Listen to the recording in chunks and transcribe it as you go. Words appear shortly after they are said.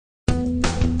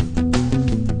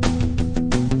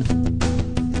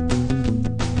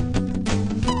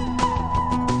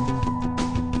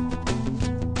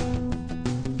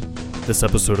This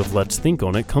episode of Let's Think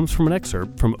on It comes from an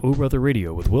excerpt from O Brother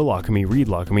Radio with Will Lockamy, Reed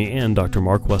Lockamy, and Dr.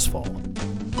 Mark Westfall.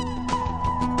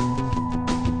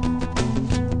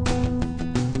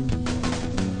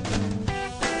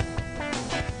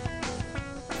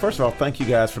 First of all, thank you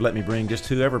guys for letting me bring just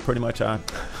whoever pretty much I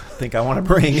think I want to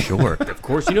bring. Sure. Of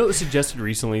course. You know, it was suggested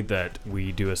recently that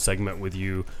we do a segment with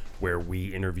you where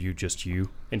we interview just you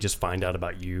and just find out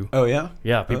about you. Oh, yeah?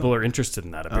 Yeah, people are interested in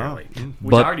that, apparently.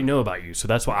 Which But- I already know about you, so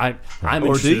that's why I'm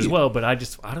interested as well, but I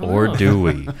don't know. Or do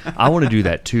we? I want to do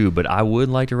that too, but I would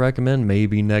like to recommend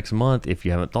maybe next month, if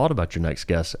you haven't thought about your next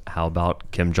guest, how about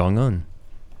Kim Jong-un?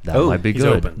 That might be he's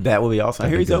good. open. That will be awesome. I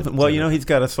hear That'd he's be good. open. Well, you know, he's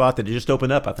got a slot that just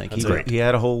opened up, I think. That's right. He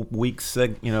had a whole week's,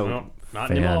 Well,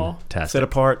 not anymore. Fantastic. set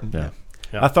apart. Yeah.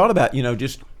 Yeah. I thought about,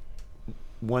 just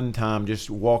one time just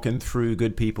walking through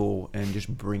good people and just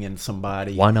bringing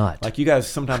somebody. Why not? Like you guys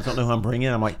sometimes don't know who I'm bringing.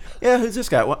 I'm like, yeah, who's this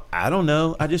guy? Well, I don't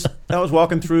know. I was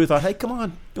walking through, thought, hey, come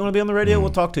on. You want to be on the radio? We'll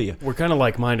talk to you. We're kind of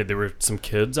like-minded. There were some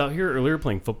kids out here earlier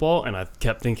playing football, and I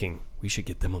kept thinking, we should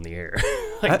get them on the air.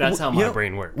 That's how my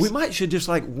brain works. We might should just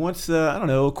like once, I don't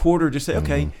know, a quarter, just say,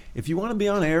 okay, if you want to be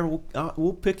on air,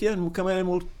 we'll pick you and we'll come in and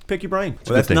we'll pick your brain.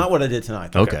 Well, that's thing. not what I did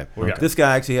tonight. Okay. This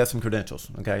guy actually has some credentials.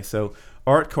 Okay, so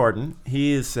Art Carden,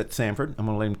 he is at Samford. I'm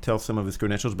going to let him tell some of his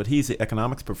credentials, but he's the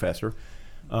economics professor.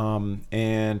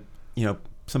 And,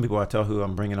 some people I tell who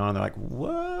I'm bringing on, they're like,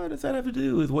 what does that have to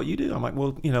do with what you do? I'm like,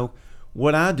 well,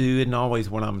 what I do isn't always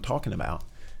what I'm talking about.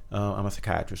 I'm a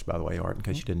psychiatrist, by the way, Art, in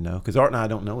case you didn't know, because Art and I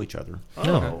don't know each other.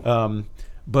 Oh.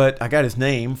 But I got his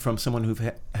name from someone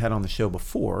who've had on the show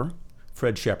before,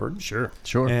 Fred Shepard. Sure.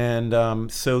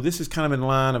 And so this is kind of in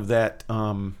line of that,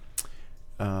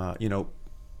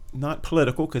 not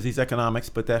political because he's economics,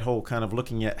 but that whole kind of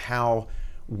looking at how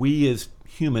we as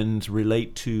humans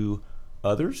relate to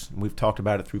others. We've talked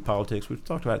about it through politics. We've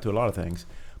talked about it through a lot of things.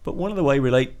 But one of the way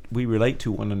we relate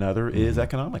to one another is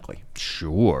economically.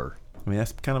 Sure. I mean,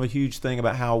 that's kind of a huge thing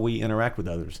about how we interact with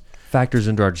others. Factors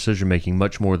into our decision making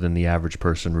much more than the average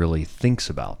person really thinks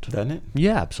about. Doesn't it?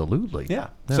 Yeah, absolutely. Yeah.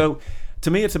 So to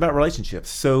me, it's about relationships.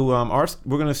 So Art's,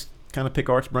 we're going to kind of pick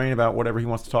Art's brain about whatever he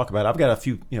wants to talk about. I've got a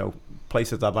few,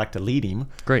 places I'd like to lead him.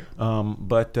 Great.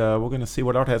 But we're going to see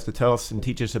what Art has to tell us and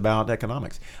teach us about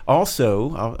economics.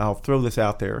 Also, I'll throw this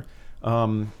out there.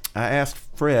 I asked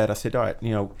Fred, I said, all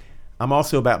right, I'm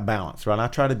also about balance, right? I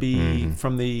try to be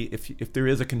from if there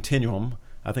is a continuum,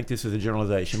 I think this is a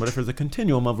generalization, but if there's a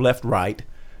continuum of left, right,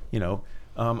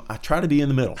 I try to be in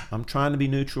the middle. I'm trying to be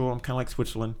neutral. I'm kind of like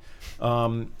Switzerland.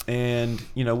 And,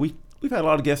 we've had a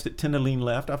lot of guests that tend to lean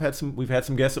left. We've had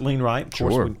some guests that lean right. Of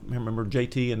course, we remember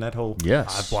JT and that whole.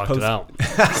 Yes. I blocked it out.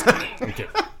 Okay.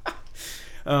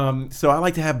 So I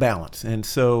like to have balance. And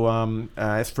so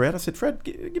I asked Fred, I said, Fred,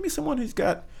 give me someone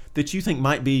that you think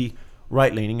might be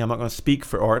right-leaning. I'm not going to speak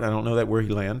for Art. I don't know where he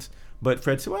lands. But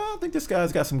Fred said, well, I think this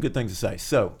guy's got some good things to say.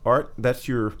 So, Art, that's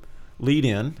your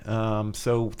lead-in.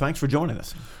 So thanks for joining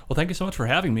us. Well, thank you so much for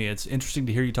having me. It's interesting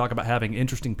to hear you talk about having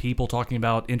interesting people talking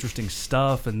about interesting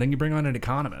stuff, and then you bring on an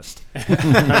economist.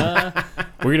 We're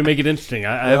going to make it interesting.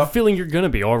 I have a feeling you're going to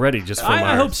be already just from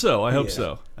I hope so. I hope Yeah.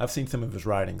 so. I've seen some of his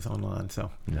writings online.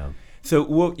 So, No.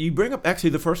 well, you bring up actually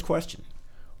the first question.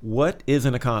 What is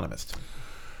an economist?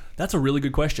 That's a really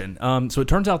good question. So it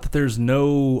turns out that there's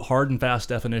no hard and fast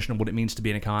definition of what it means to be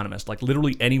an economist. Like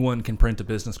literally anyone can print a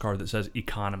business card that says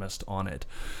economist on it.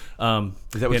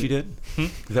 Is that what you did? Is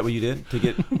that what you did to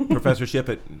get professorship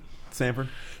at Samford?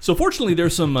 So fortunately, there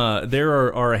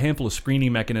are a handful of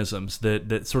screening mechanisms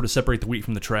that sort of separate the wheat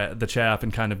from the chaff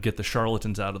and kind of get the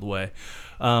charlatans out of the way.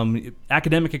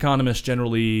 Academic economists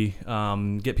generally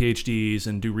get PhDs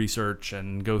and do research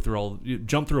and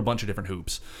jump through a bunch of different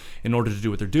hoops in order to do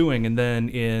what they're doing. And then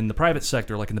in the private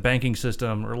sector, like in the banking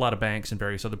system or a lot of banks and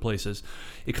various other places,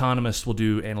 economists will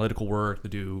do analytical work, they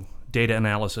do data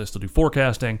analysis, they'll do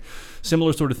forecasting,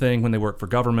 similar sort of thing when they work for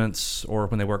governments or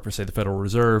when they work for, say, the Federal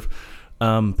Reserve.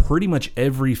 Pretty much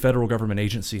every federal government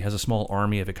agency has a small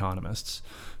army of economists.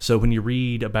 So when you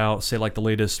read about, say, like the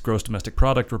latest gross domestic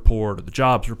product report or the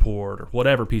jobs report or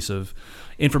whatever piece of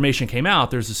information came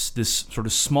out, there's this sort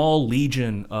of small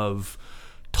legion of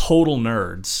total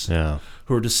nerds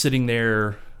who are just sitting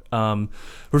there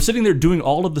doing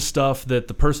all of the stuff that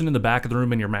the person in the back of the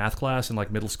room in your math class in like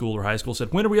middle school or high school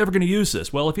said, when are we ever going to use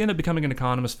this? Well, if you end up becoming an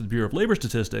economist for the Bureau of Labor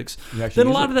Statistics, then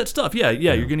a lot of that stuff, you're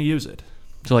going to use it.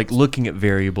 So like looking at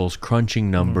variables,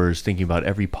 crunching numbers, thinking about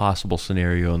every possible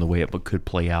scenario and the way it could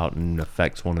play out and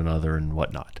affects one another and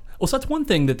whatnot. Well, so that's one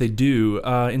thing that they do.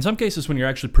 In some cases, when you're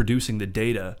actually producing the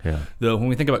data, though, when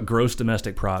we think about gross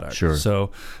domestic product. Sure.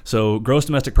 So gross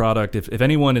domestic product, if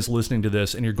anyone is listening to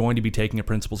this and you're going to be taking a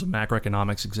principles of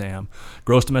macroeconomics exam,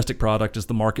 gross domestic product is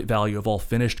the market value of all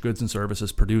finished goods and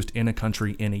services produced in a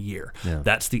country in a year. Yeah.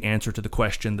 That's the answer to the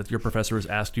question that your professor has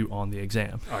asked you on the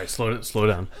exam. All right, slow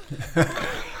down.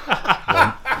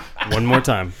 One more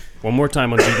time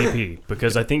on GDP,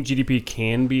 because I think GDP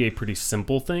can be a pretty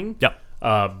simple thing. Yep.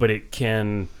 But it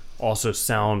can also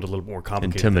sound a little more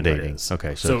complicated. Intimidating. Than what it is.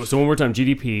 Okay, So one more time,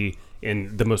 GDP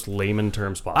in the most layman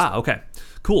terms possible. Okay,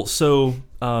 cool. So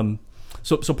part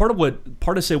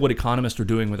of say what economists are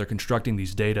doing when they're constructing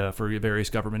these data for various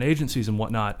government agencies and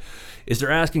whatnot is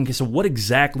they're asking, okay, so what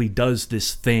exactly does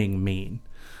this thing mean?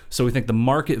 So we think the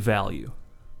market value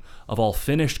of all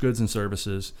finished goods and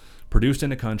services produced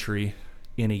in a country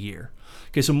in a year.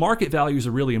 Okay, so market values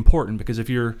are really important because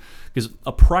because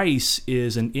a price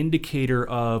is an indicator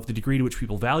of the degree to which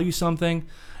people value something,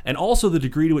 and also the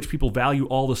degree to which people value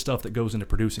all the stuff that goes into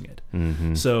producing it.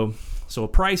 Mm-hmm. So a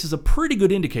price is a pretty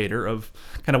good indicator of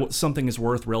kind of what something is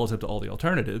worth relative to all the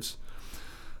alternatives.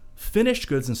 Finished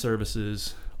goods and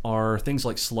services are things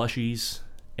like slushies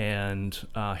and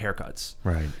haircuts.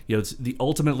 Right. It's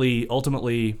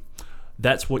ultimately.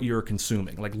 That's what you're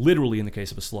consuming, like literally in the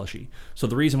case of a slushie. So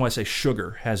the reason why, say,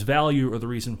 sugar has value, or the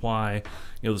reason why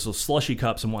those slushie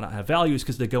cups and whatnot have value, is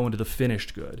because they go into the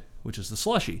finished good, which is the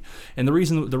slushie. And the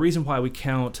reason why we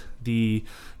count the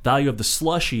value of the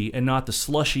slushie and not the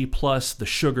slushie plus the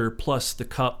sugar plus the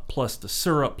cup plus the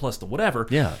syrup plus the whatever,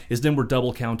 is then we're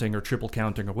double counting or triple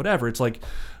counting or whatever. It's like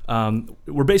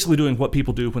we're basically doing what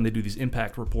people do when they do these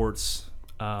impact reports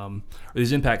or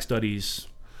these impact studies,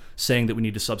 saying that we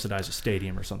need to subsidize a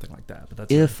stadium or something like that. But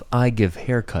that's if I give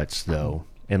haircuts though,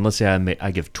 and let's say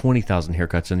I give 20,000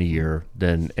 haircuts in a year,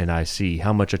 and I see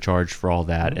how much I charge for all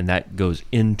that, and that goes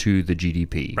into the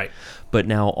GDP. Right. But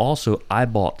now also I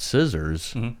bought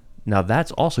scissors. Mm-hmm. Now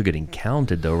that's also getting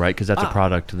counted though, right? Because that's a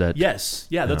product that. Yes.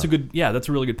 Yeah. That's that's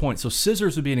a really good point. So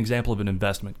scissors would be an example of an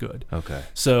investment good. Okay.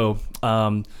 So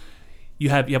you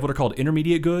have what are called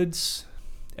intermediate goods,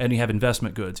 and you have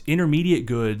investment goods. Intermediate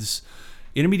goods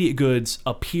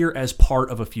appear as part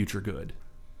of a future good.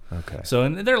 Okay. So,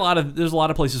 and there's a lot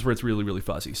of places where it's really, really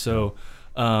fuzzy. So,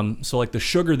 like the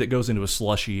sugar that goes into a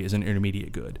slushie is an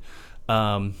intermediate good.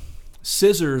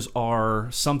 Scissors are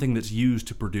something that's used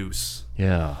to produce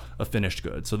a finished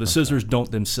good. So the scissors don't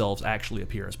themselves actually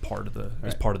appear as part of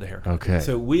the haircut. Okay.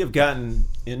 So we have gotten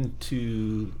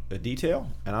into a detail,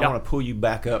 and I want to pull you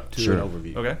back up to an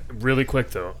overview. Okay. Really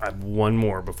quick though, I have one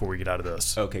more before we get out of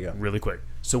this. Okay, go. Really quick.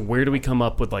 So where do we come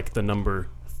up with like the number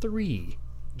 3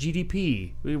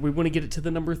 GDP? We want to get it to the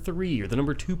number 3 or the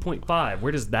number 2.5.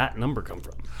 Where does that number come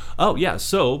from? Oh yeah.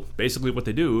 So basically, what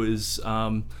they do is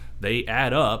they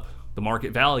add up the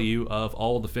market value of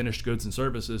all the finished goods and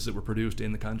services that were produced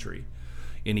in the country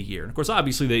in a year. And of course,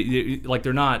 obviously,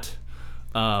 they're not.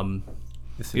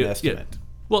 It's an estimate.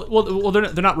 Well,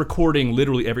 they're not recording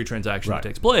literally every transaction that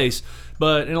takes place,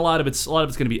 but in a lot of it's going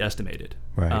to be estimated.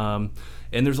 Right.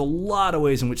 And there's a lot of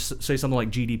ways in which, say, something like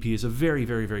GDP is a very,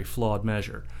 very, very flawed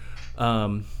measure.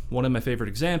 One of my favorite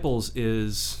examples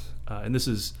is, and this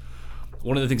is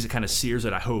one of the things that kind of sears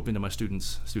it, I hope, into my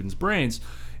students' brains,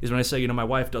 is when I say, my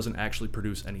wife doesn't actually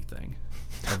produce anything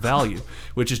of value,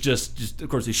 which is just of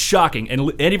course, is shocking.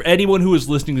 And anyone who is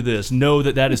listening to this know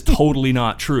that is totally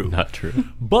not true. Not true.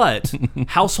 But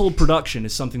household production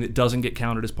is something that doesn't get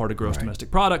counted as part of gross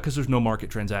domestic product because there's no market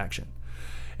transaction.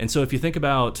 And so if you think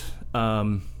about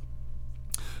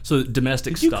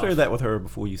domestic stuff. Did you clear that with her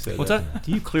before you say that? What's that?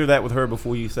 Do you clear that with her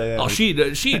before you say that? Oh, she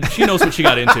knows what she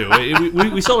got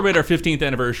into. We celebrate our 15th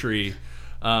anniversary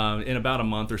in about a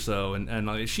month or so,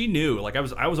 and she knew. Like I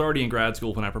was already in grad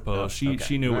school when I proposed.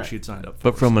 She knew what she had signed up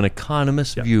for. But from an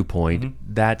economist viewpoint,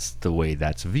 that's the way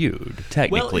that's viewed,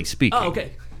 technically speaking. Oh,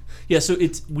 okay. Yeah, so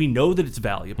we know that it's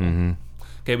valuable. Mm-hmm.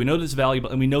 Okay, we know that it's valuable,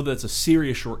 and we know that it's a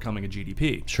serious shortcoming of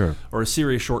GDP. Sure. Or a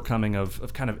serious shortcoming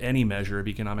of kind of any measure of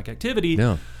economic activity.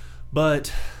 Yeah.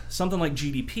 But something like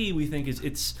GDP, we think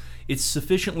it's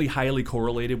sufficiently highly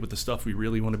correlated with the stuff we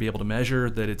really want to be able to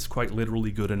measure that it's quite literally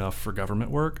good enough for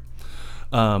government work.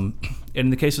 And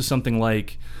in the case of something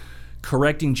like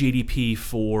correcting GDP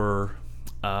for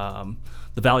the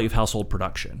value of household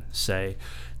production, say,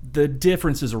 the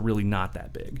differences are really not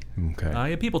that big.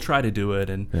 Okay. People try to do it,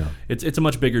 and it's a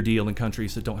much bigger deal in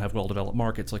countries that don't have well-developed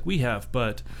markets like we have,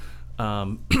 but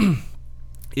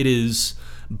it is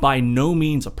by no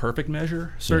means a perfect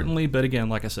measure, certainly. But again,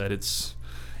 like I said,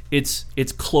 it's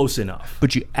close enough.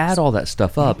 But you add all that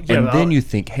stuff up, Yeah, and but then I'll- you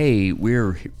think, hey,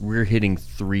 we're hitting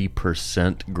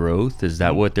 3% growth. Is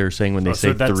that what they're saying when they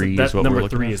say that's, 3 that is what number we're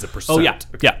looking 3 at? is a percent.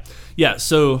 Oh yeah.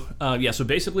 So so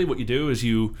basically, what you do is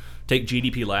you take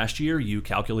GDP last year, you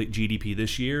calculate GDP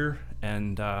this year,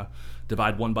 and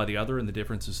divide one by the other, and the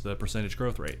difference is the percentage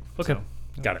growth rate. Okay. So,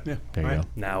 Got it. There you go.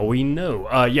 Now we know.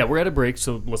 We're at a break,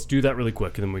 so let's do that really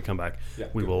quick, and then when we come back,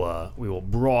 we will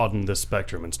broaden the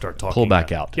spectrum and start talking. Pull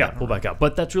back about- out. Yeah, pull back out.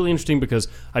 But that's really interesting because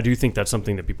I do think that's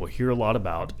something that people hear a lot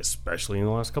about, especially in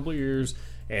the last couple of years,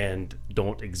 and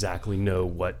don't exactly know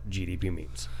what GDP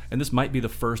means. and this might be the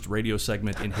first radio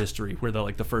segment in history where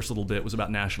the first little bit was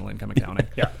about national income accounting.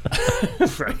 Yeah,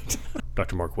 right.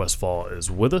 Dr. Mark Westfall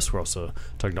is with us. We're also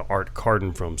talking to Art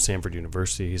Carden from Samford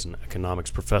University. He's an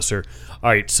economics professor. All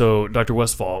right, so Dr.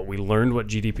 Westfall, we learned what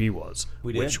GDP was,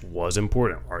 We did. which was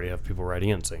important. We already have people writing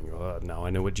in saying, now I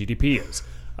know what GDP is.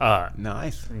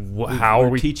 Nice. How are We're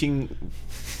we teaching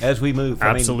as we move?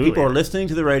 Absolutely. I mean, people are listening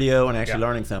to the radio and actually Yeah.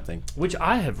 learning something. Which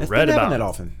I have It's read not about. that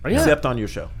often, Oh, yeah. except on your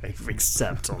show.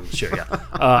 Except on the show,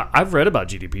 yeah. I've read about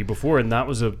GDP before, and that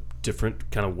was a different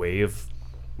kind of way of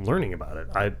learning about it.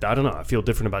 I don't know. I feel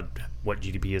different about what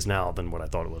GDP is now than what I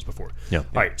thought it was before. Yeah. All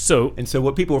right, so And so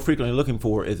what people are frequently looking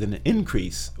for is an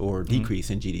increase or decrease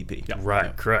in GDP.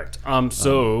 right, correct.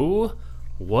 So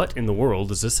what in the world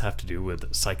does this have to do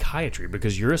with psychiatry?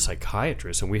 Because you're a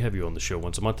psychiatrist, and we have you on the show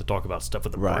once a month to talk about stuff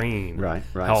with the brain, Right.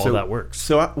 how all that works.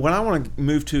 So what I want to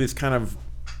move to is kind of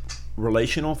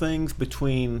relational things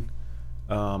between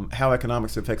how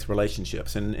economics affects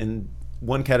relationships. And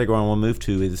one category I want to move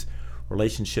to is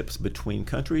relationships between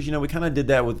countries. You know, we kind of did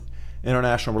that with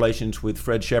international relations with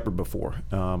Fred Shepard before.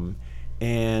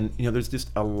 And, you know, there's just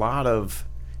a lot of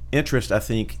interest, I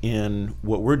think, in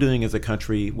what we're doing as a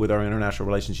country with our international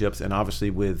relationships and obviously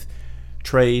with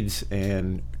trades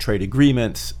and trade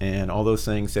agreements and all those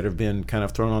things that have been kind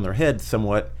of thrown on their head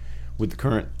somewhat with the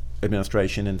current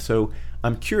administration. And so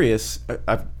I'm curious,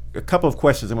 I've a couple of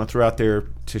questions I'm going to throw out there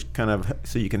to kind of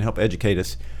so you can help educate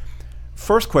us.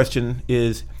 First question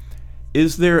is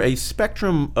there a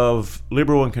spectrum of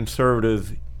liberal and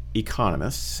conservative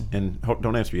economists? And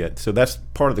don't answer yet. So that's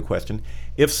part of the question.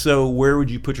 If so, where would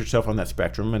you put yourself on that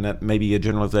spectrum? And that may be a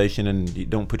generalization, and you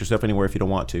don't put yourself anywhere if you don't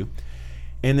want to.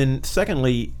 And then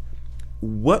secondly,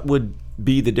 what would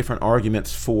be the different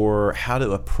arguments for how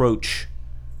to approach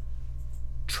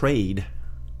trade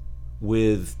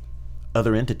with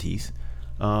other entities?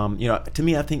 You know, to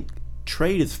me, I think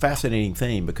trade is a fascinating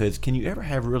thing because can you ever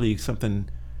have really something?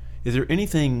 Is there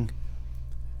anything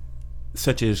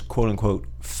such as quote unquote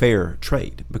fair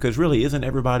trade? Because really, isn't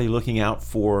everybody looking out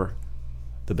for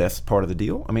the best part of the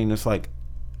deal? I mean, it's like,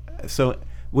 so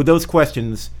with those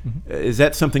questions, is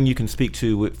that something you can speak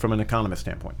to from an economist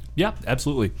standpoint? Yeah,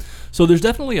 absolutely. So there's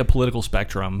definitely a political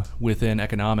spectrum within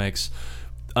economics,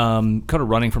 kind of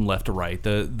running from left to right.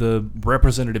 The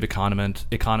representative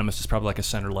economist is probably like a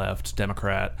center-left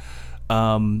Democrat,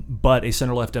 but a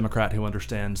center-left Democrat who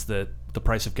understands that the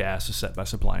price of gas is set by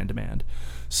supply and demand.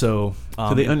 So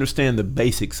they understand the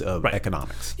basics of Right.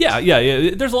 economics. Yeah.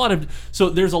 There's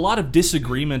a lot of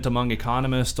disagreement among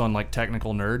economists on like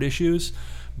technical nerd issues,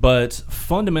 but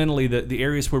fundamentally the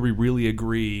areas where we really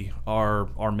agree are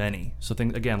many. So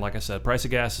things again, like I said, the price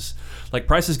of gas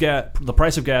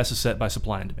is set by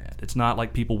supply and demand. It's not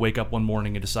like people wake up one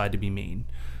morning and decide to be mean.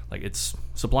 Like it's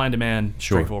supply and demand,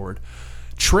 straightforward.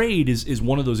 Trade is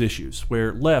one of those issues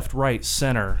where left, right,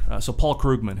 center. So Paul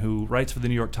Krugman, who writes for the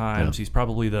New York Times, he's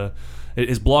probably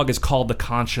his blog is called The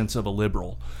Conscience of a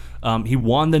Liberal. He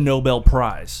won the Nobel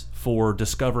Prize for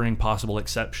discovering possible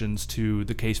exceptions to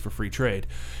the case for free trade,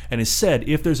 and has said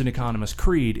if there's an economist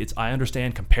creed, it's I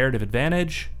understand comparative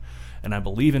advantage, and I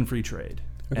believe in free trade.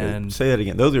 Okay, And say that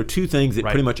again. Those are two things that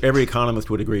Right. pretty much every economist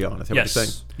would agree on. Is that what you're saying?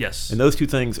 Yes. And those two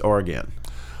things are again.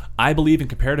 I believe in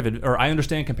I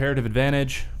understand comparative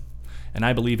advantage, and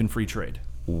I believe in free trade.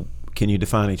 Can you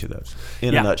define each of those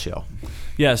in Yeah. a nutshell?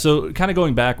 Yeah, so kind of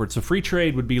going backwards. So free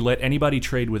trade would be let anybody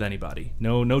trade with anybody.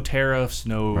 No tariffs,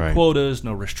 no Right. quotas,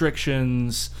 no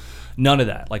restrictions, none of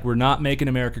that. Like we're not making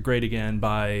America great again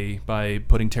by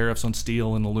putting tariffs on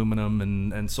steel and aluminum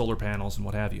and solar panels and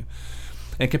what have you.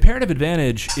 And comparative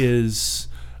advantage is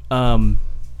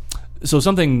so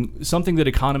something that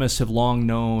economists have long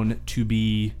known to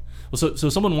be. Well, so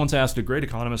someone once asked a great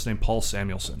economist named Paul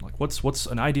Samuelson, like, what's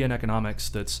an idea in economics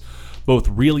that's both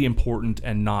really important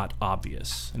and not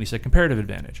obvious? And he said comparative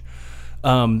advantage.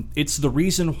 It's the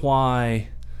reason why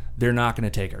they're not going to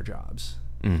take our jobs,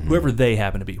 whoever they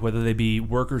happen to be, whether they be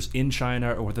workers in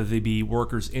China or whether they be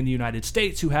workers in the United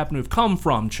States who happen to have come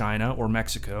from China or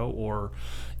Mexico or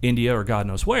India or God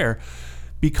knows where.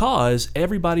 Because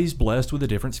everybody's blessed with a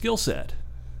different skill set.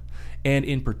 And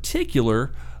in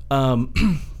particular, even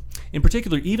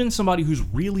somebody who's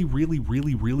really, really,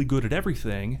 really, really good at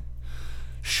everything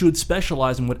should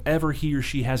specialize in whatever he or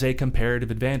she has a comparative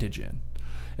advantage in.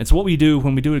 And so what we do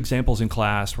when we do examples in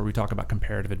class where we talk about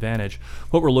comparative advantage,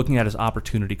 what we're looking at is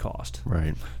opportunity cost.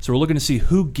 Right. So we're looking to see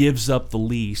who gives up the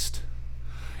least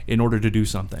in order to do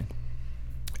something.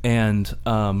 And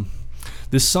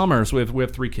this summer, so we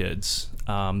have 3 kids.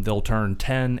 They'll turn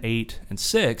 10, 8, and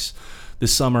 6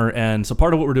 this summer. And so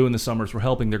part of what we're doing this summer is we're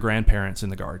helping their grandparents in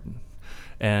the garden.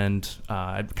 And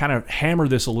I kind of hammer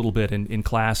this a little bit in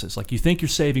classes. Like, you think you're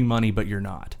saving money, but you're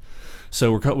not.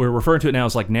 So we're referring to it now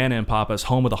as like Nana and Papa's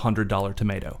home with $100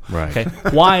 tomato. Right. Okay.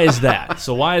 Why is that?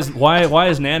 So why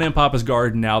is Nana and Papa's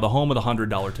garden now the home with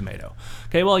 $100 tomato?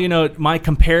 Okay. Well, my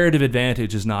comparative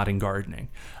advantage is not in gardening.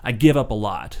 I give up a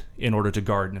lot in order to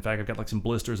garden. In fact, I've got like some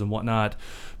blisters and whatnot.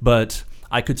 But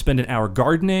I could spend an hour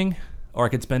gardening, or I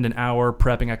could spend an hour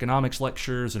prepping economics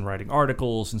lectures and writing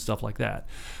articles and stuff like that.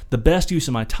 The best use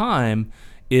of my time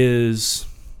is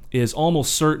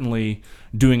almost certainly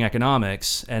doing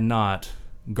economics and not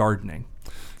gardening.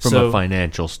 From a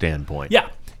financial standpoint. Yeah.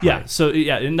 Yeah. Right. So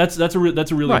and that's a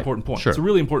really Right. important point. Sure. It's a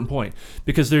really important point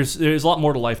because there's a lot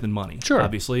more to life than money, Sure.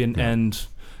 obviously, and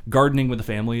gardening with the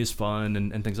family is fun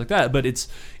and things like that. But it's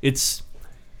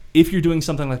if you're doing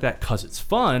something like that because it's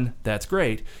fun, that's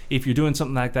great. If you're doing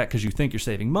something like that because you think you're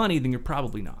saving money, then you're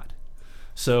probably not.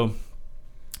 So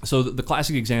the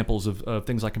classic examples of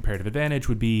things like comparative advantage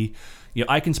would be,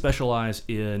 I can specialize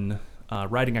in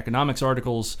writing economics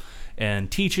articles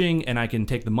and teaching, and I can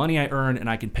take the money I earn and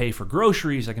I can pay for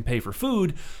groceries, I can pay for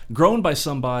food grown by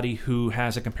somebody who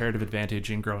has a comparative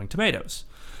advantage in growing tomatoes,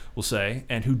 we'll say,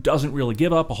 and who doesn't really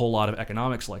give up a whole lot of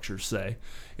economics lectures, say,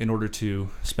 in order to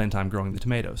spend time growing the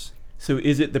tomatoes. So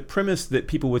is it the premise that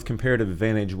people with comparative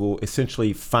advantage will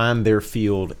essentially find their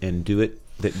field and do it?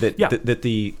 That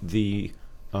the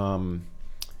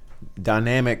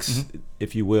dynamics,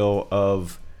 if you will,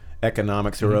 of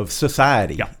economics or of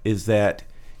society is that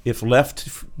if left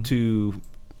to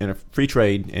in a free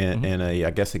trade and I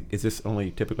guess is this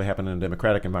only typically happen in a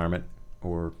democratic environment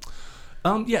or?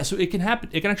 So it can happen.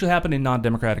 It can actually happen in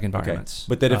non-democratic environments. Okay.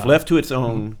 But that if left to its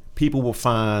own, people will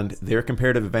find their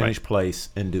comparative advantage place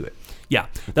and do it. Yeah,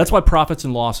 that's why profits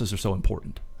and losses are so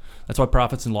important. So a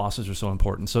profit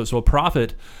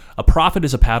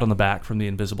is a pat on the back from the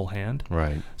invisible hand,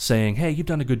 Right. saying, "Hey, you've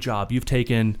done a good job. You've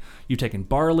taken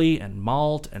barley and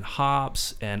malt and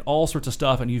hops and all sorts of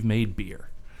stuff, and you've made beer.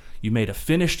 You made a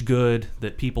finished good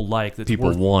that people like. That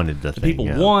People wanted the thing. people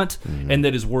want, and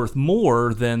that is worth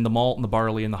more than the malt and the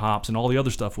barley and the hops and all the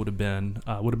other stuff would have been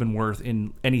worth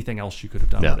in anything else you could have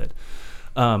done with it.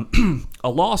 A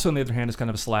loss, on the other hand, is kind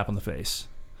of a slap on the face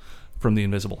from the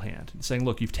invisible hand, saying,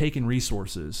 "Look, you've taken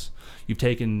resources, you've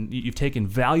taken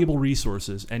valuable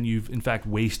resources, and you've in fact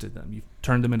wasted them. You've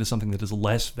turned them into something that is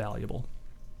less valuable."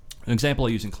 An example I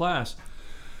use in class.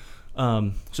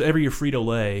 So every year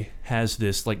Frito-Lay has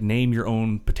this like name your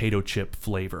own potato chip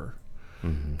flavor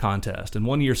contest, and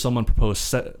one year someone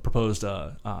proposed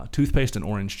toothpaste and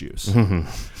orange juice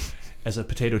as a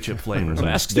potato chip flavor. So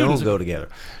I ask students, don't go together.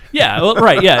 Yeah, well,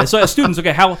 right, yeah. So I ask students,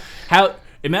 okay, how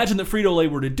imagine that Frito-Lay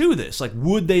were to do this, like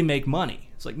would they make money?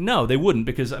 It's like no, they wouldn't,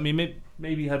 because I mean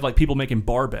maybe you have like people making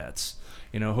bar bets,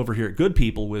 over here at Good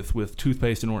People with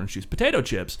toothpaste and orange juice potato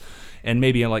chips, and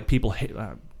maybe like people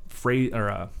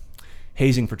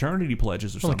hazing fraternity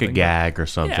pledges or something. Like a gag or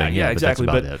something. Yeah, exactly.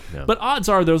 But that's about it. But odds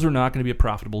are those are not going to be a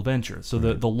profitable venture. So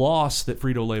the loss that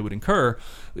Frito-Lay would incur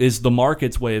is the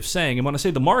market's way of saying, and when I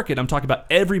say the market, I'm talking about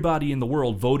everybody in the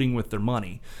world voting with their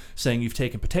money, saying you've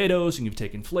taken potatoes and you've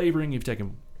taken flavoring, you've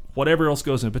taken whatever else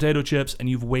goes in potato chips, and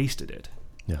you've wasted it.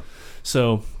 Yeah.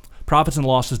 So profits and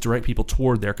losses direct people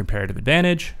toward their comparative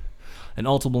advantage, and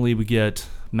ultimately we get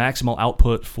maximal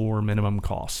output for minimum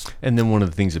costs. And then one of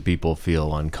the things that people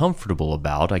feel uncomfortable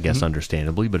about, I guess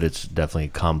understandably, but it's definitely a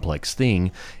complex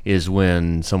thing, is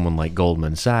when someone like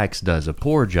Goldman Sachs does a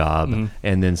poor job,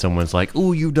 and then someone's like,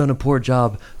 "Oh, you've done a poor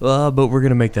job, but we're going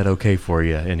to make that okay for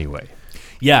you anyway."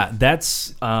 Yeah,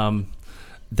 that's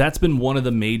been one of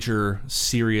the major,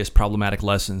 serious, problematic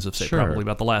lessons of, say, probably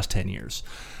about the last 10 years.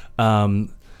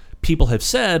 People have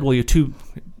said, well,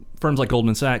 firms like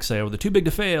Goldman Sachs say, they're too big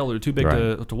to fail or too big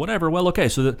to whatever. Well, okay,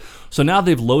 so now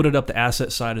they've loaded up the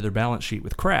asset side of their balance sheet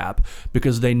with crap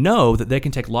because they know that they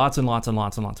can take lots and lots and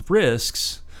lots and lots of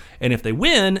risks, and if they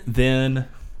win, then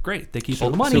great, they keep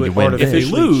all the money. So it artificially if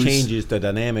they lose, changes the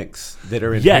dynamics that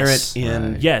are inherent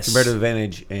in comparative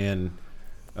advantage and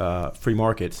free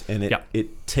markets, and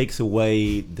it takes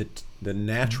away the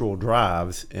natural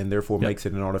drives, and therefore makes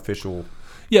it an artificial.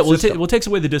 Yeah, well, it takes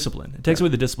away the discipline. It takes away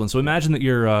the discipline. So imagine that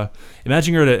you're at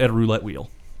a roulette wheel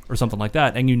or something like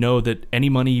that, and you know that any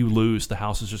money you lose, the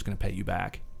house is just going to pay you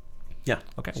back. Yeah.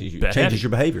 Okay. So it changes your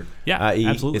behavior. Yeah, i.e.,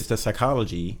 absolutely. it's the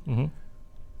psychology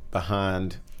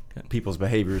behind people's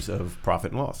behaviors of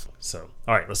profit and loss. So,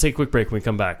 all right, let's take a quick break. When we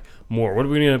come back, more. What are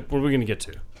we gonna get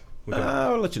to?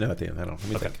 I'll let you know at the end. Let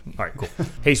me think. All right, cool.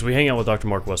 Hey, so we hang out with Dr.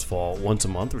 Mark Westfall once a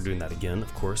month. We're doing that again,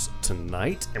 of course,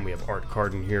 tonight. And we have Art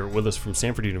Carden here with us from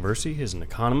Stanford University. He's an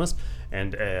economist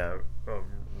and a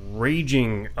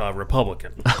raging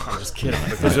Republican. I'm just kidding.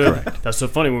 That's so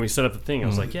funny. When we set up the thing, I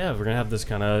was like, yeah, we're going to have this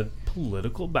kind of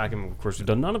political back. And, of course, we've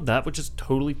done none of that, which is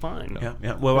totally fine.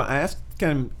 Yeah. Well, I asked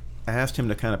him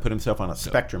to kind of put himself on a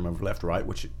spectrum of left-right,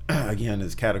 which, again,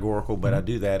 is categorical. But I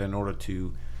do that in order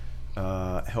to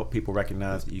help people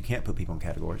recognize that you can't put people in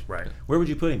categories. Right. Where would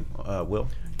you put him, Will?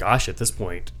 Gosh, at this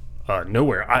point,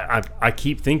 nowhere. I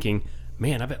keep thinking,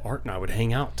 man, I bet Art and I would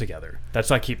hang out together. That's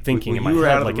what I keep thinking in my head. You were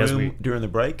out of like the room during the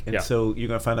break, and so you're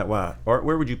going to find out why. Art,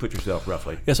 where would you put yourself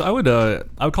roughly? Yeah, so I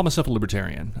would call myself a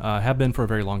libertarian. Have been for a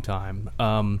very long time.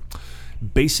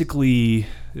 Basically,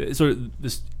 sort of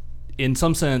this, in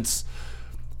some sense,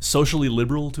 socially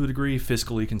liberal to a degree,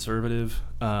 fiscally conservative.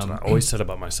 That's what I always said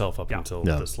about myself up until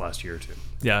this last year or two.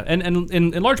 Yeah, and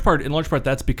in large part,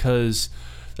 that's because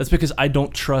I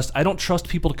don't trust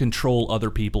people to control other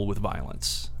people with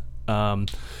violence. When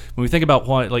we think about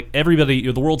why, like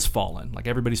everybody, the world's fallen, like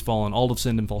everybody's fallen, all have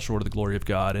sinned and fall short of the glory of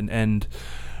God, and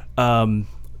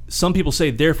some people say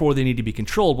therefore they need to be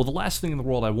controlled. Well, the last thing in the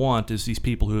world I want is these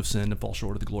people who have sinned and fall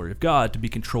short of the glory of God to be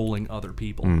controlling other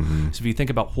people. So if you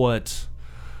think about what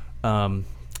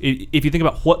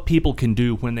people can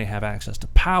do when they have access to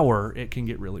power, it can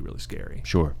get really, really scary.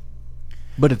 Sure.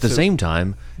 But at the same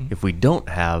time, if we don't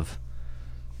have,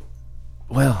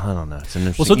 well, I don't know. It's an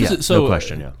interesting. No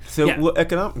question. Yeah. So go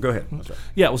ahead. I'm sorry.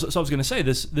 Yeah. Well, so I was going to say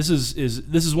this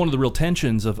is one of the real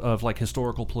tensions of like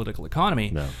historical political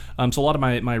economy. No. So a lot of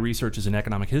my research is in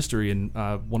economic history, and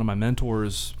one of my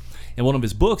mentors, in one of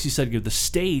his books, he said the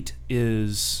state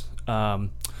is.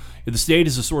 The state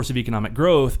is a source of economic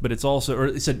growth, but it's also, or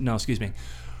he said, no, excuse me.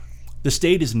 The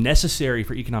state is necessary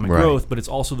for economic growth, but it's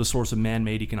also the source of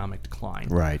man-made economic decline.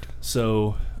 Right.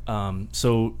 So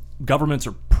governments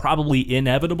are probably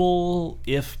inevitable,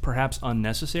 if perhaps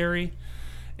unnecessary.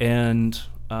 And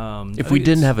if we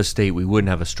didn't have a state, we wouldn't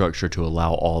have a structure to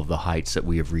allow all of the heights that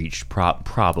we have reached.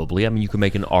 Probably. I mean, you can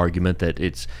make an argument that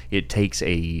it takes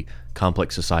a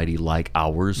complex society like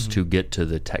ours to get to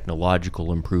the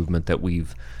technological improvement that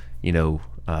we've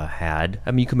had.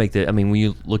 I mean, you can make when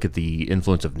you look at the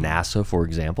influence of NASA, for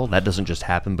example, that doesn't just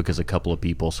happen because a couple of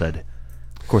people said.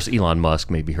 Of course, Elon Musk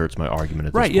maybe hurts my argument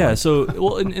at this point. Yeah. So,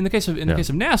 well, in the case of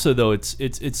NASA, though, it's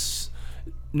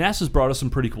NASA's brought us some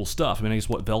pretty cool stuff. I mean, I guess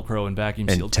Velcro and vacuum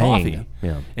sealed coffee,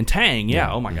 and Tang.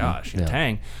 Oh my gosh,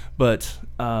 Tang. But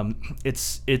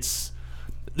it's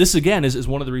this again is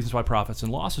one of the reasons why profits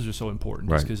and losses are so important,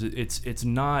 because it's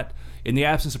not, in the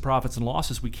absence of profits and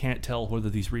losses, we can't tell whether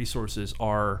these resources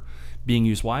are being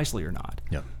used wisely or not.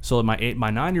 Yeah. So my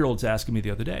 9-year-old's asking me the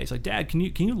other day, he's like, Dad, can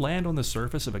you land on the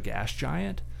surface of a gas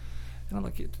giant? And I'm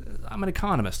like, I'm an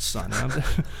economist, son.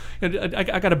 I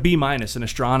got a B- in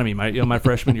astronomy my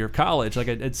freshman year of college. Like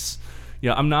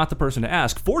I'm not the person to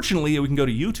ask. Fortunately, we can go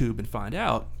to YouTube and find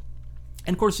out.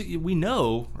 And of course, we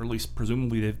know, or at least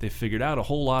presumably they've figured out a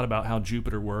whole lot about how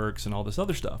Jupiter works and all this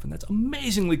other stuff, and that's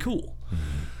amazingly cool.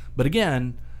 But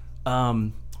again,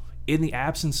 in the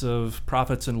absence of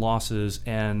profits and losses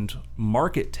and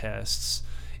market tests,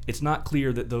 it's not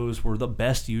clear that those were the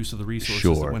best use of the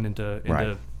resources that went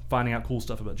into finding out cool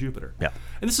stuff about Jupiter. Yeah.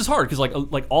 And this is hard because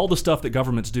like all the stuff that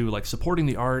governments do, like supporting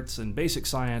the arts and basic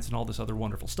science and all this other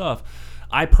wonderful stuff,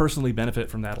 I personally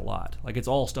benefit from that a lot. Like it's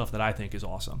all stuff that I think is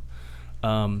awesome.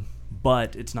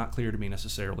 But it's not clear to me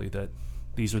necessarily that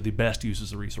these are the best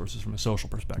uses of resources from a social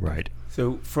perspective. Right.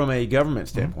 So from a government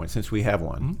standpoint, since we have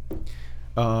one,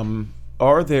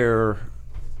 are there,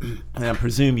 and I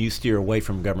presume you steer away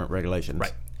from government regulations.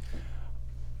 Right.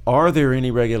 Are there any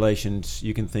regulations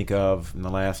you can think of in the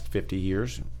last 50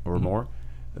 years or more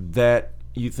that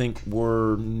you think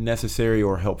were necessary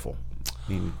or helpful?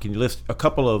 I mean, can you list a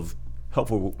couple of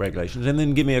helpful regulations and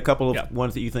then give me a couple of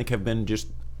ones that you think have been just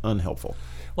unhelpful,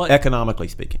 economically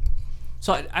speaking?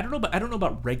 So I don't know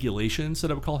about regulations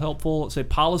that I would call helpful. Say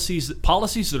policies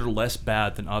that are less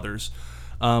bad than others.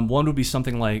 One would be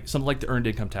something like the earned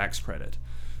income tax credit.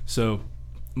 So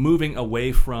moving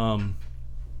away from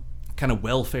kind of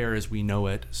welfare as we know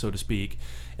it, so to speak,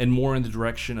 and more in the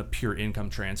direction of pure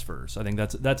income transfers. I think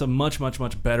that's a much, much,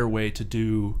 much better way to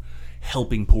do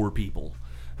helping poor people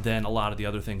than a lot of the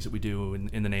other things that we do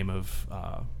in the name of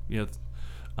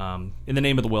in the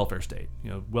name of the welfare state,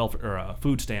 welfare or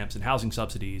food stamps and housing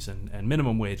subsidies and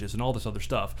minimum wages and all this other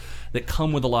stuff that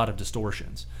come with a lot of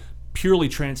distortions. Purely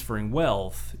transferring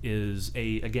wealth is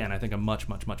I think a much,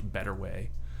 much, much better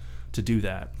way to do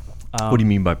that. What do you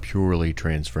mean by purely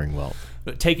transferring wealth?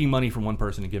 Taking money from one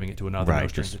person and giving it to another, Right, no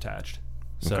strings just- attached.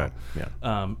 So, Okay,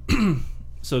 yeah.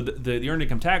 so the earned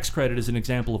income tax credit is an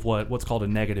example of what's called a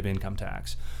negative income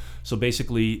tax. So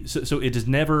basically, so it is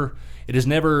never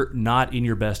not in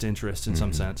your best interest in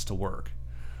some sense to work.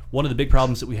 One of the big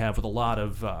problems that we have with a lot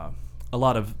of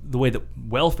the way that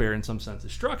welfare in some sense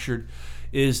is structured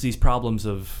is these problems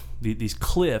of these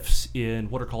cliffs in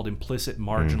what are called implicit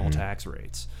marginal tax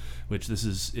rates, which this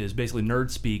is basically nerd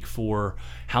speak for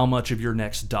how much of your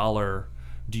next dollar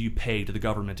do you pay to the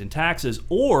government in taxes,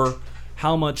 or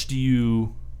how much do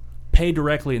you pay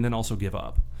directly and then also give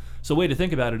up. So a way to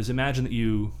think about it is imagine that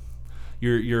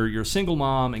you're a single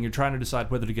mom and you're trying to decide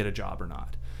whether to get a job or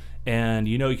not. And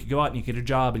you could go out and you get a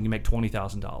job and you make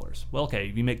 $20,000. Well,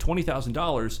 okay, you make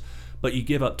 $20,000, but you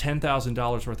give up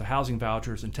 $10,000 worth of housing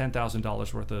vouchers and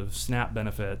 $10,000 worth of SNAP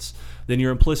benefits, then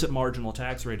your implicit marginal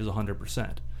tax rate is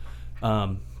 100%.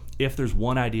 If there's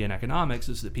one idea in economics,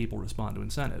 is that people respond to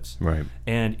incentives. Right.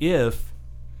 And if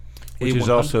Which is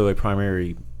also a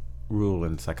primary rule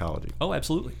in psychology. Oh,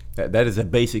 absolutely. That is a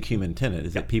basic human tenet,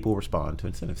 is that people respond to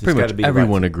incentives. Pretty It's much gotta be the right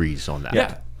everyone thing. agrees on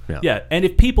that. Yeah. And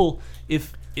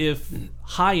if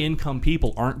high income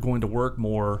people aren't going to work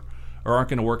more or aren't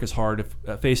going to work as hard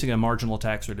if facing a marginal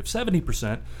tax rate of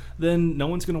 70%, then no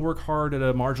one's going to work hard at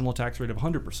a marginal tax rate of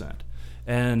 100%.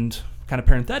 And kind of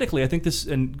parenthetically, I think this,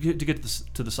 and to get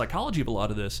to the psychology of a lot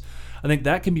of this, I think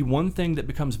that can be one thing that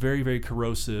becomes very, very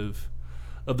corrosive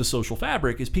of the social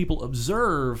fabric, is people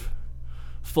observe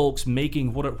folks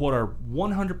making what are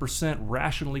 100%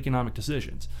 rational economic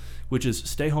decisions, which is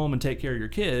stay home and take care of your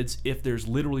kids if there's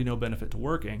literally no benefit to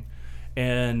working.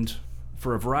 And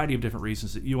for a variety of different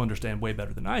reasons that you understand way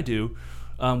better than I do,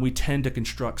 we tend to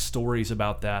construct stories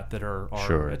about that are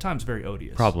Sure. at times very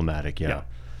odious. Problematic, yeah.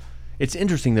 It's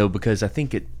interesting, though, because I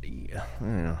think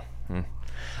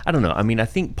I don't know. I mean, I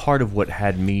think part of what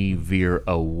had me veer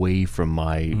away from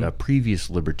my previous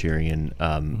libertarian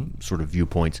sort of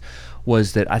viewpoints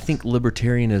was that I think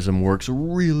libertarianism works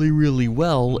really, really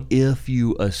well if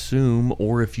you assume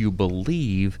or if you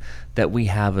believe that we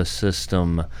have a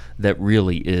system that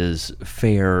really is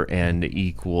fair and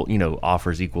equal,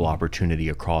 offers equal opportunity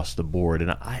across the board.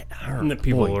 And And that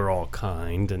people are all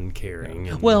kind and caring.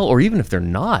 And well, or even if they're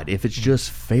not, if it's just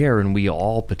fair and we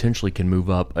all potentially can move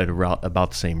up at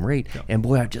about the same rate. Yeah. And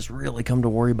boy, I've just really come to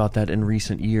worry about that in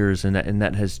recent years, and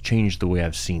that has changed the way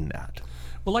I've seen that.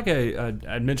 Well, like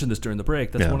I mentioned this during the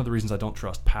break, that's one of the reasons I don't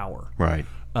trust power. Right.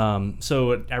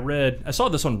 So I saw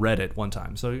this on Reddit one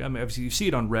time. So I mean, if you see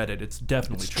it on Reddit, it's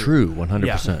definitely true. 100%.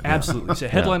 Yeah, absolutely. It's a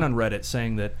headline on Reddit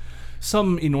saying that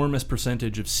some enormous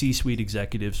percentage of C-suite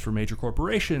executives for major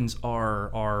corporations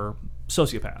are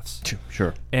sociopaths.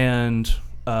 Sure. And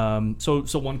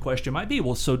so one question might be,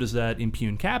 well, so does that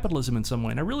impugn capitalism in some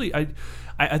way? And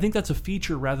I think that's a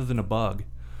feature rather than a bug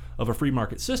of a free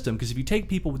market system, because if you take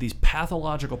people with these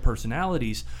pathological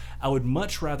personalities, I would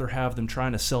much rather have them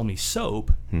trying to sell me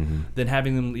soap than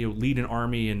having them lead an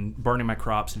army and burning my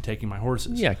crops and taking my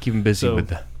horses. Yeah, keep them busy with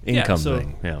the income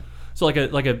thing. Yeah. So like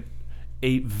a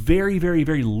very, very,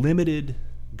 very limited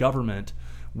government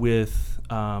with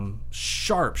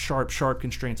sharp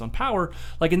constraints on power.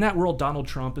 Like in that world, Donald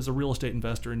Trump is a real estate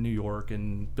investor in New York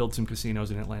and builds some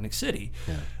casinos in Atlantic City.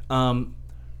 Yeah.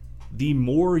 The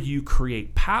more you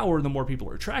create power, the more people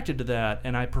are attracted to that.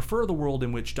 And I prefer the world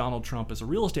in which Donald Trump is a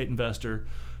real estate investor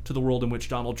to the world in which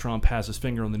Donald Trump has his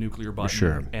finger on the nuclear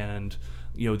button and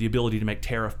the ability to make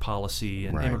tariff policy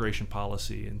and immigration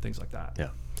policy and things like that. Yeah.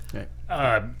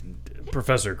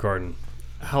 Professor Cardin,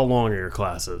 how long are your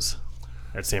classes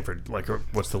at Stanford? Like,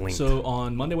 what's the length? So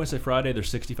on Monday, Wednesday, Friday, there's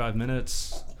 65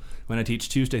 minutes. When I teach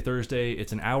Tuesday, Thursday,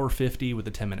 it's an hour 50 with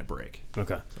a 10-minute break.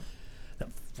 Okay. That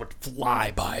would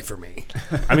fly by for me.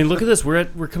 I mean, look at this. We're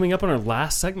coming up on our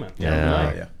last segment.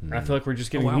 Yeah. I feel like we're just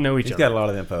getting to know each He's other. got a lot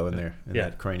of info in there, in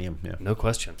that cranium. Yeah. No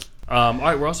question. All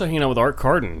right, we're also hanging out with Art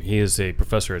Cardin. He is a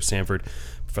professor at Stanford,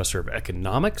 professor of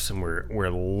economics, and we're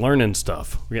learning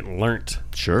stuff. We're getting learnt.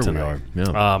 Sure, tonight. we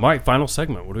are. Yeah. All right, final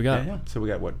segment. What do we got? Yeah. So we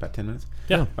got, about 10 minutes?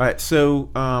 Yeah. All right, so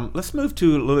let's move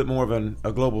to a little bit more of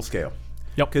a global scale.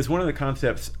 Yep. Because one of the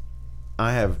concepts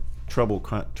I have trouble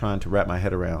trying to wrap my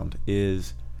head around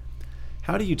is,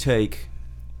 how do you take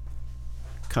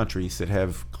countries that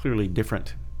have clearly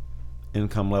different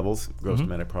income levels, gross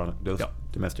domestic product,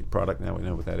 domestic product. Now we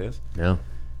know what that is. Yeah.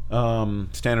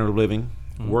 Standard of living,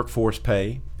 workforce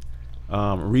pay,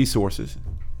 resources,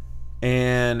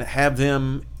 and have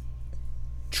them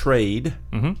trade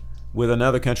with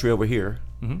another country over here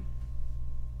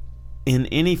in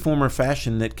any form or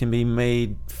fashion that can be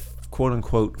made, quote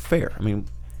unquote, fair. I mean,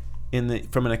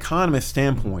 from an economist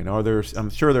standpoint, I'm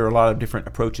sure there are a lot of different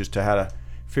approaches to how to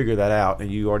figure that out.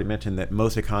 And you already mentioned that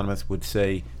most economists would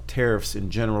say tariffs in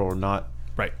general are not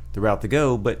the route to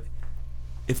go. But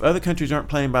if other countries aren't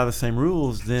playing by the same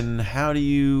rules, then how do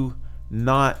you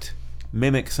not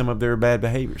mimic some of their bad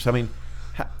behaviors? I mean,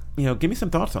 give me some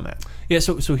thoughts on that. Yeah.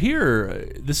 So here,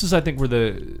 this is, I think, where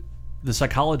the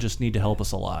psychologists need to help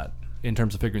us a lot in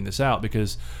terms of figuring this out,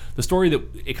 because the story that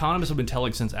economists have been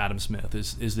telling since Adam Smith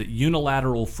is that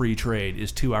unilateral free trade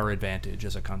is to our advantage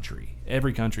as a country.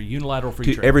 Every country, unilateral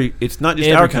free trade. It's not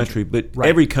just our country, but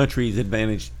every country's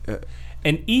advantage.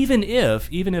 And even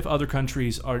if other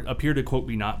countries appear to, quote,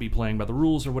 not be playing by the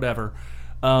rules or whatever,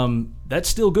 that's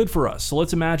still good for us. So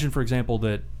let's imagine, for example,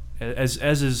 that as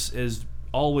is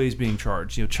always being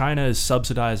charged, China is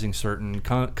subsidizing certain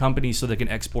companies so they can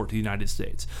export to the United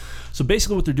States. So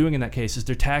basically what they're doing in that case is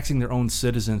they're taxing their own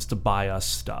citizens to buy us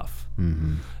stuff.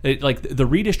 The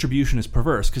redistribution is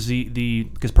perverse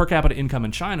because per capita income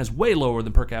in China is way lower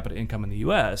than per capita income in the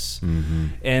U.S.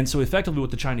 And so effectively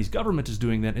what the Chinese government is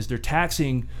doing then is they're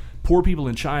taxing poor people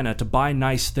in China to buy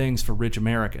nice things for rich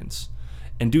Americans,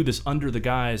 and do this under the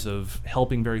guise of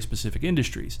helping very specific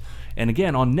industries. And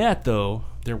again, on net, though,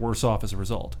 they're worse off as a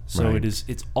result. So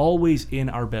it's always in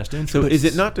our best interest. So is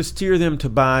it not to steer them to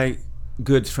buy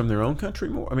goods from their own country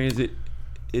more? I mean,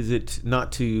 is it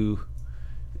not to,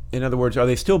 in other words, are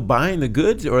they still buying the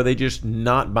goods, or are they just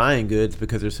not buying goods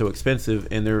because they're so expensive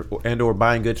or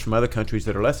buying goods from other countries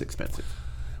that are less expensive?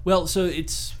 Well, so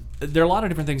there are a lot of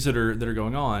different things that are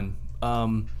going on.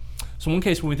 So in one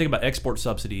case, when we think about export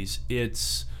subsidies,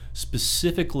 it's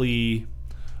specifically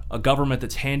a government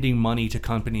that's handing money to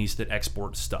companies that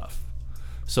export stuff.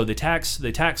 So they tax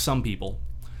some people,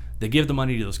 they give the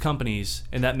money to those companies,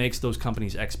 and that makes those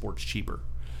companies' exports cheaper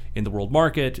in the world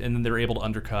market, and then they're able to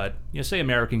undercut, say,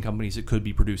 American companies that could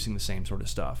be producing the same sort of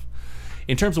stuff.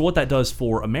 In terms of what that does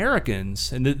for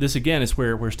Americans, and this again is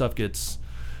where stuff gets,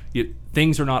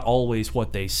 things are not always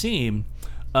what they seem.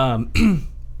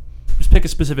 Just pick a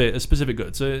specific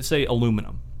good. So say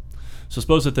aluminum. So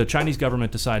suppose that the Chinese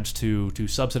government decides to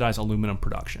subsidize aluminum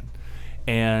production,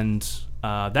 and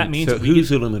that means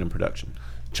who's aluminum production?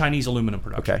 Chinese aluminum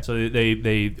production. Okay. So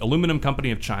they aluminum company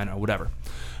of China, whatever.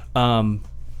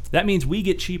 That means we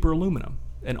get cheaper aluminum,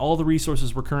 and all the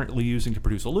resources we're currently using to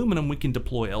produce aluminum we can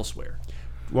deploy elsewhere.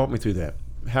 Walk me through that.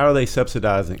 How are they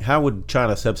subsidizing? How would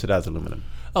China subsidize aluminum?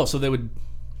 Oh, so they would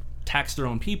tax their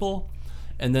own people,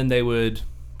 and then they would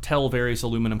tell various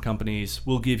aluminum companies,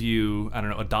 we'll give you, I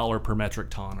don't know, $1 per metric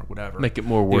ton or whatever. Make it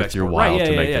more worth your while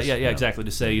to make this. Yeah, exactly.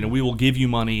 To say, we will give you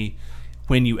money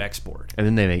when you export. And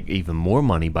then they make even more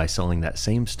money by selling that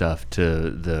same stuff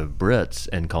to the Brits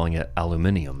and calling it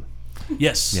aluminium.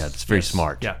 Yes. Yeah, it's very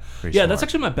smart. Yeah, very yeah. smart. That's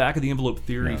actually my back of the envelope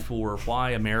theory for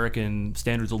why American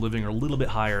standards of living are a little bit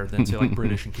higher than, say, like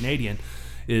British and Canadian.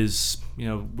 Is,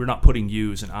 we're not putting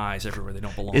U's and I's everywhere they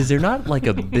don't belong. Is there not like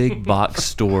a big box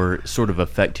store sort of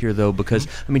effect here, though? Because,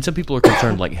 I mean, some people are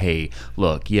concerned like, hey,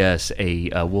 look, yes,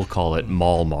 we'll call it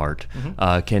Walmart,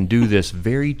 can do this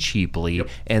very cheaply,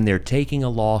 and they're taking a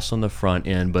loss on the front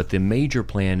end, but the major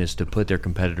plan is to put their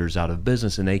competitors out of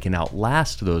business, and they can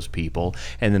outlast those people,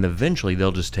 and then eventually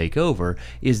they'll just take over.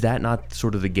 Is that not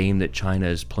sort of the game that China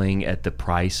is playing at the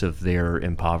price of their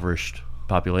impoverished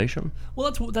population? Well,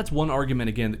 that's one argument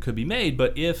again that could be made.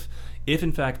 But if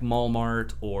in fact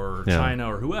Walmart or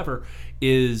China or whoever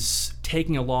is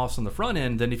taking a loss on the front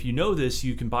end, then if you know this,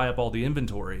 you can buy up all the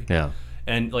inventory. Yeah.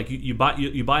 And like you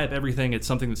buy up everything at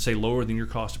something that's, say, lower than your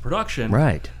cost of production.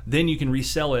 Right. Then you can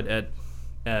resell it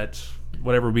at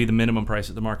whatever would be the minimum price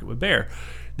that the market would bear.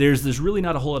 There's really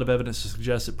not a whole lot of evidence to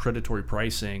suggest that predatory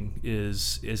pricing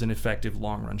is an effective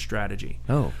long run strategy.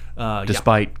 Oh.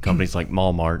 Despite companies like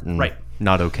Walmart and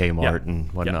Not Okay Mart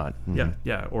and whatnot.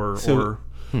 Yeah. Or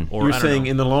you're saying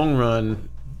in the long run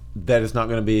that is not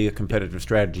going to be a competitive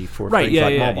strategy for things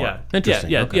like Walmart. Yeah.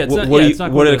 Interesting. Okay.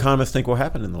 What do economists think will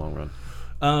happen in the long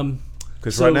run?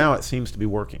 Because right now it seems to be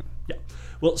working. Yeah.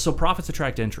 Well, so profits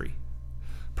attract entry.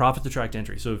 Profits attract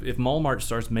entry. So if Walmart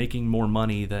starts making more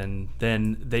money than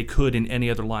they could in any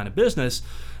other line of business,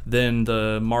 then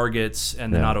the Margits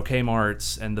and the Not Okay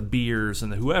Marts and the Beers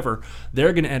and the whoever,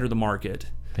 they're going to enter the market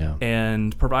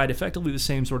and provide effectively the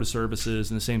same sort of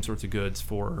services and the same sorts of goods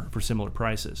for similar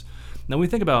prices. Now we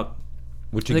think about...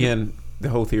 Which again, the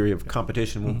whole theory of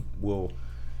competition will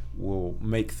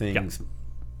make things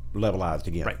levelized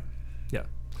again. Right. Yeah.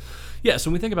 Yeah.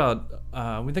 So when we think about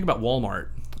Walmart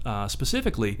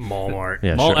specifically, Walmart.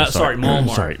 Yeah, sorry,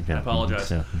 Walmart. Sorry, I apologize.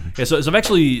 Yeah. Yeah. So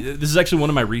this is actually one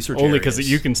of my research Only areas.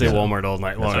 because you can say Walmart all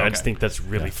night long. okay. I just think that's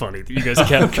really funny that you guys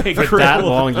kept for that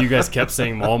long. You guys kept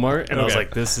saying Walmart, and I was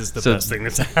like, "This is the best thing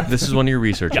that's happened." This is one of your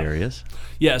research areas.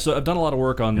 Yeah. So I've done a lot of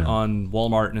work on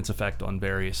Walmart and its effect on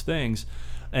various things.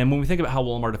 And when we think about how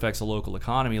Walmart affects the local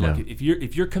economy, like if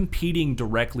you're competing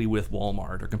directly with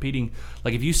Walmart or competing,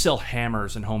 like if you sell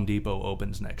hammers and Home Depot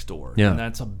opens next door, then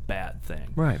that's a bad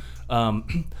thing. Right.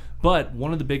 But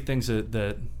one of the big things that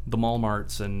the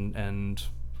Walmarts and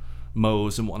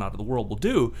Moe's and whatnot of the world will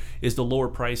do is to lower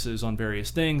prices on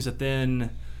various things that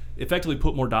then effectively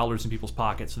put more dollars in people's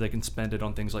pockets so they can spend it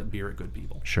on things like beer at Good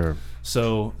People. Sure.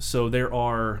 So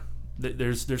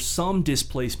there's some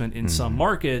displacement in some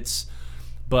markets,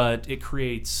 but it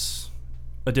creates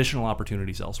additional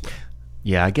opportunities elsewhere.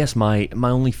 Yeah, I guess my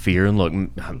only fear, and look,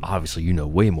 obviously you know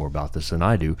way more about this than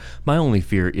I do. My only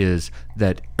fear is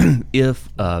that if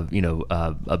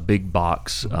a big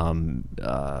box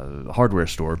hardware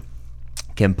store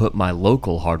can put my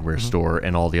local hardware store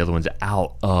and all the other ones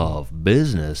out of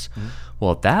business,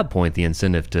 well, at that point the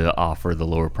incentive to offer the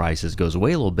lower prices goes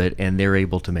away a little bit, and they're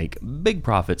able to make big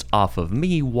profits off of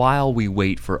me while we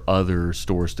wait for other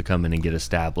stores to come in and get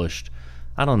established.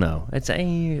 I don't know. It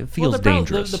feels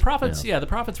dangerous. The profits, the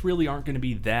profits really aren't going to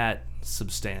be that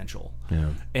substantial. Yeah.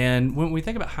 And when we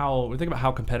think about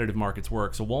how competitive markets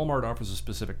work, so Walmart offers a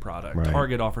specific product, Right.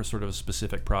 Target offers sort of a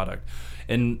specific product,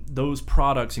 and those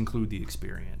products include the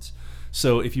experience.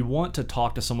 So if you want to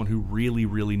talk to someone who really,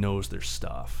 really knows their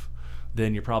stuff,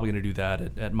 then you're probably going to do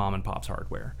that at mom and pop's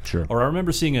hardware. Sure. Or I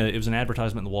remember seeing it was an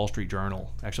advertisement in the Wall Street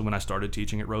Journal, actually when I started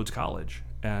teaching at Rhodes College,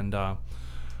 and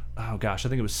oh gosh, I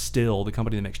think it was Stihl, the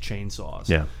company that makes chainsaws.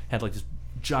 Yeah. Had like this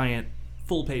giant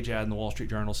full-page ad in the Wall Street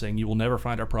Journal saying, "You will never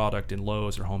find our product in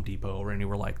Lowe's or Home Depot or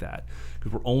anywhere like that,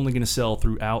 because we're only going to sell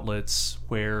through outlets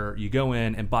where you go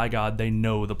in and, by God, they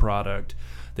know the product,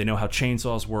 they know how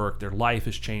chainsaws work, their life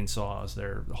is chainsaws,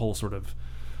 their whole sort of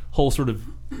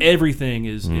everything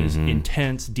is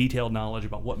intense, detailed knowledge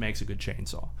about what makes a good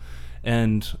chainsaw."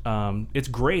 And it's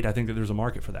great. I think that there's a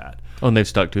market for that. Oh, and they've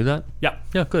stuck to that? Yeah.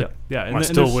 Yeah, good. Yeah. I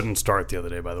still wouldn't start the other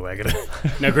day, by the way. I gotta.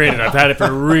 Now, granted, I've had it for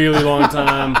a really long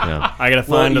time. Yeah. I gotta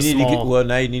find a small.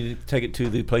 Now you need to take it to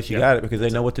the place you got it because they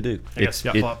know what to do.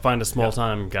 Find a small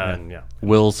time guy. And,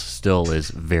 Will's still is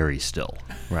very still.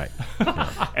 Right.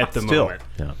 at the Still. moment.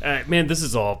 Yeah. Man, this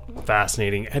is all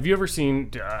fascinating. Have you ever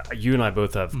seen? You and I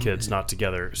both have kids, not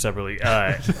together, separately.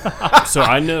 So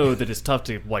I know that it's tough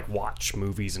to like watch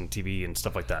movies and TV and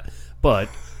stuff like that. But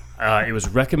it was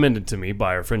recommended to me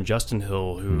by our friend Justin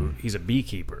Hill, who he's a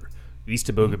beekeeper. East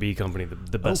Teboga Bee Company,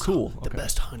 the best, the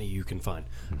best honey you can find.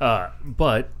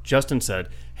 But Justin said,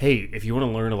 "Hey, if you want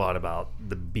to learn a lot about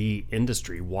the bee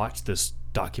industry, watch this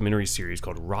documentary series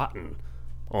called Rotten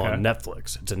on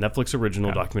Netflix. It's a Netflix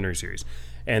original documentary series,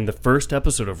 and the first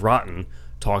episode of Rotten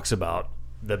talks about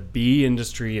the bee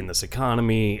industry and this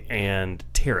economy and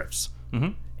tariffs."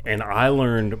 And I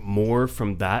learned more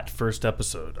from that first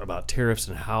episode about tariffs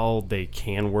and how they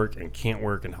can work and can't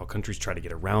work and how countries try to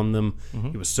get around them.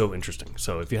 It was so interesting.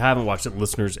 So if you haven't watched it,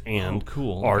 listeners and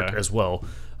Art as well,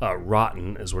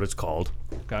 Rotten is what it's called.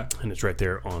 Okay. And it's right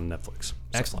there on Netflix.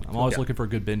 Excellent. I'm always looking for a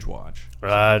good binge watch.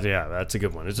 Yeah, that's a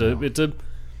good one.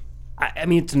 I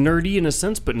mean, it's nerdy in a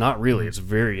sense, but not really. It's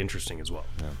very interesting as well.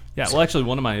 Yeah, well, actually,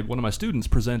 one of my students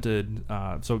presented.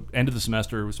 So, end of the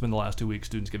semester, we spent the last 2 weeks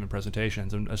students giving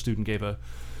presentations, and a student gave a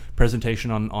presentation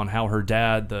on how her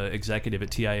dad, the executive at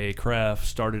TIA CREF,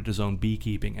 started his own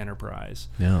beekeeping enterprise.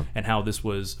 Yeah. And how this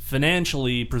was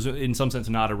financially, in some sense,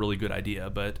 not a really good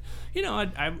idea. But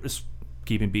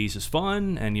keeping bees is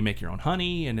fun, and you make your own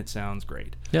honey, and it sounds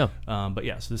great. Yeah. But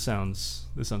yes, this sounds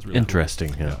really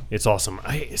interesting. Cool. Yeah. It's awesome.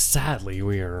 Sadly,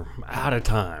 we are out of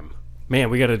time. Man,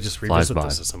 we got to just revisit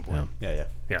this at some point. Yeah.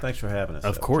 Thanks for having us.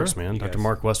 Of course, man. You Dr. guys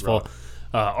Mark Westfall, rock.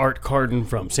 Art Carden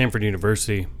from Stanford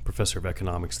University, professor of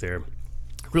economics there.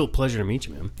 Real pleasure to meet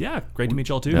you, man. Yeah, great to meet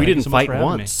y'all too. We Thank you didn't so much fight for having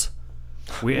once.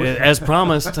 We, as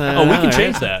promised. we can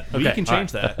change that. Okay. We can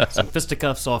change that. Some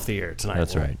fisticuffs off the air tonight.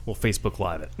 That's right. We'll Facebook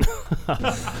Live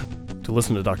it. To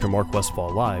listen to Dr. Mark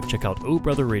Westfall live, check out Oh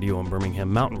Brother Radio on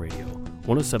Birmingham Mountain Radio,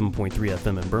 107.3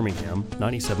 FM in Birmingham,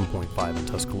 97.5 in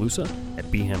Tuscaloosa, at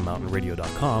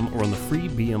bhammountainradio.com, or on the free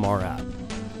BMR app.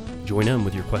 Join in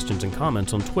with your questions and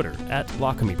comments on Twitter at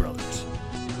Lockamy Brothers.